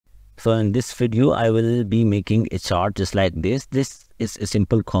So in this video, I will be making a chart just like this. This is a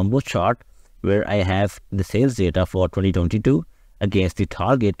simple combo chart where I have the sales data for 2022 against the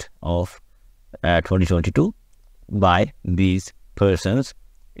target of 2022 by these persons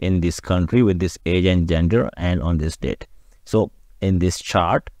in this country with this age and gender and on this date. So in this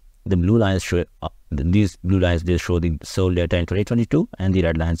chart, the blue lines show these blue lines, they show the sold data in 2022, and the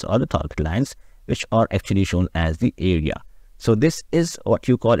red lines are the target lines, which are actually shown as the area. So this is what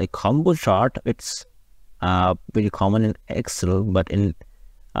you call a combo chart. It's very common in Excel, but in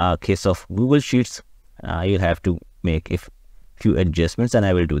case of Google Sheets, you have to make a few adjustments, and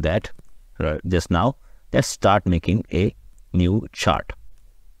I will do that just now. Let's start making a new chart.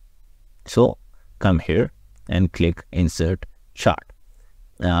 So come here and click Insert Chart.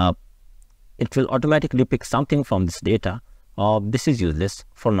 It will automatically pick something from this data. This is useless.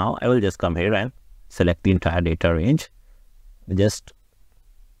 For now, I will just come here and select the entire data range. Just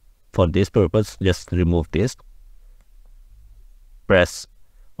for this purpose, just remove this. Press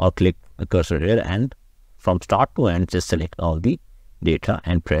or click the cursor here, and from start to end, just select all the data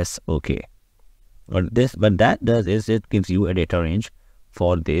and press OK. What that does is it gives you a data range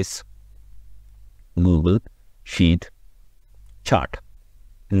for this Google Sheet chart.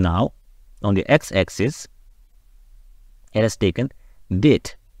 Now, on the x-axis, it has taken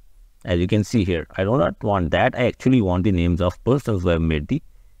date. As you can see here, I do not want that. I actually want the names of persons who have made the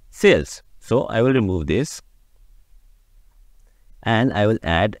sales. So I will remove this, and I will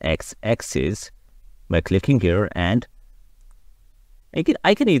add x-axis by clicking here, and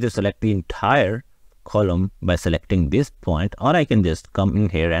I can either select the entire column by selecting this point, or I can just come in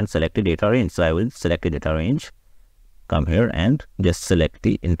here and select the data range. So I will select the data range, come here and just select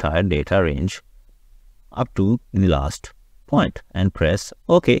the entire data range up to the last point and press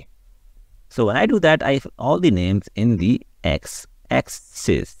OK. So when I do that, I have all the names in the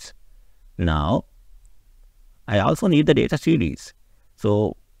x-axis. Now, I also need the data series.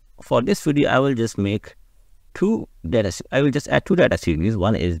 So for this video, I will just make I will just add two data series.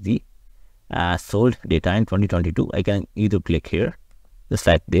 One is the sold data in 2022. I can either click here just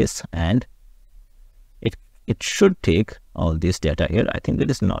like this, and it should take all this data here. I think it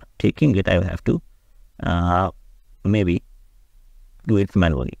is not taking it. I will have to maybe do it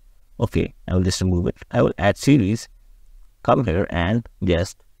manually. Okay, I will just remove it. I will add series, come here and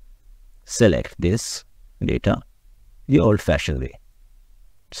just select this data the old-fashioned way,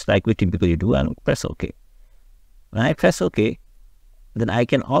 just like we typically do, and press OK. When I press OK, then I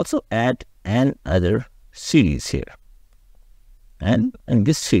can also add another series here, and in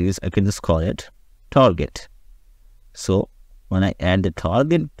this series I can just call it target. So when I add the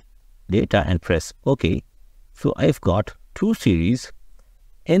target data and press OK, so I've got two series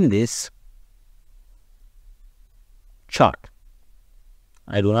in this chart.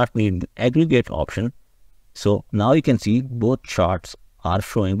 I do not need the aggregate option. So now you can see both charts are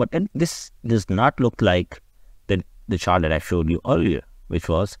showing, but this does not look like the chart that I showed you earlier, which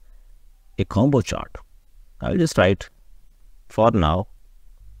was a combo chart. I'll just write, for now,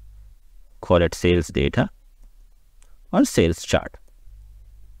 call it sales data or sales chart.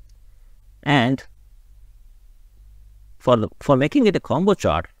 And for making it a combo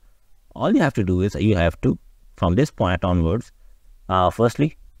chart, all you have to do is you have to, from this point onwards,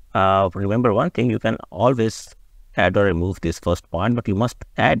 firstly, remember one thing: you can always add or remove this first point, but you must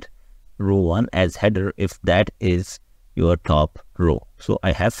add row 1 as header if that is your top row. So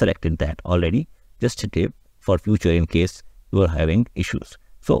I have selected that already, just a tip for future in case you are having issues.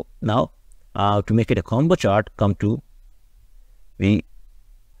 So now to make it a combo chart, come to the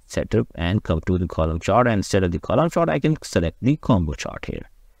setup and come to the column chart, and instead of the column chart I can select the combo chart here.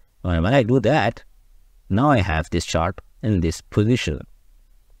 And when I do that, now I have this chart in this position.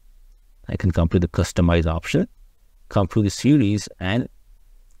 I can come to the customize option, come to the series and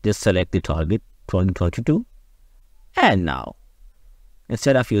just select the target 2022, and now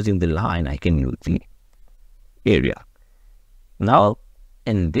instead of using the line I can use the area. Now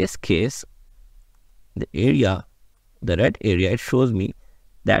in this case, the area, the red area, it shows me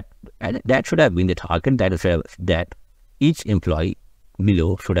that should have been the target that each employee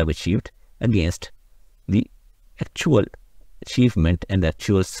below should have achieved against the actual achievement and the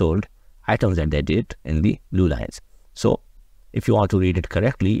actual sold items that they did in the blue lines. So if you want to read it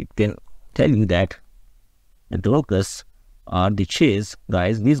correctly, it can tell you that the Dorcas or the Chase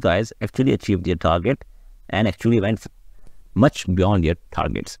guys, these guys actually achieved their target and actually went much beyond their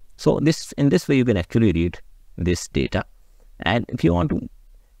targets. So in this way you can actually read this data. And if you want to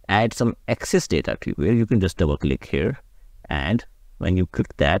add some excess data to where you can just double click here, and when you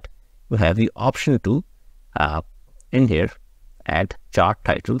click that, you have the option to in here add chart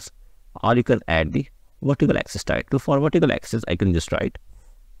titles or you can add the vertical axis title. For vertical axis, I can just write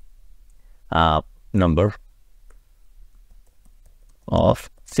number of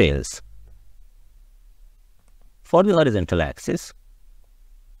sales. For the horizontal axis,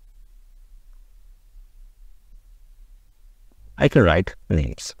 I can write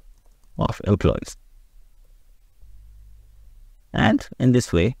names of employees. And in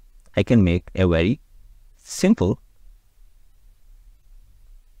this way, I can make a very simple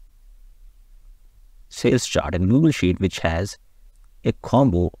sales chart in Google Sheet, which has a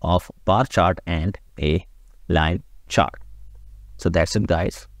combo of bar chart and a line chart. So that's it,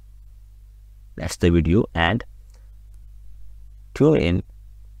 guys. That's the video, and tune in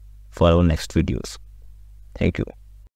for our next videos. Thank you.